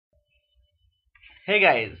Hey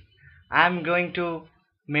guys, I'm going to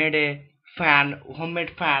made a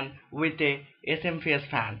homemade fan with a smps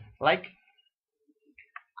fan. Like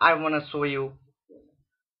I wanna show you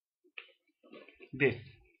this.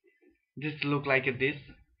 This look like this.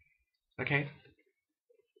 Okay,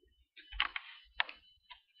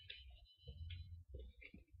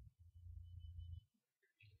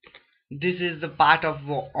 this is the part of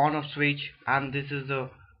on off switch, and this is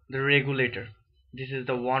the regulator. This is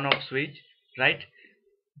the on off switch, right?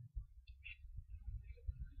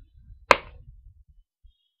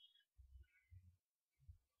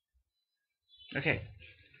 Okay,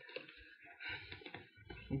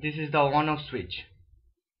 this is the on off switch.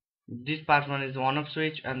 This part one is on off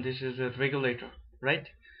switch, and this is a regulator, right?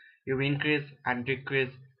 You increase and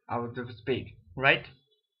decrease of the speed, right?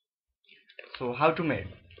 So how to make?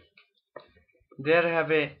 There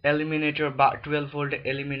have a eliminator 12 volt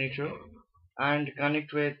eliminator and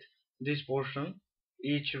connect with this portion,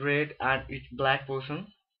 each red and each black portion,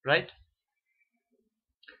 right?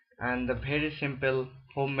 And the very simple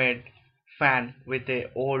homemade fan with a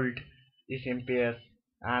old smps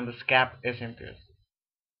and the scap smps.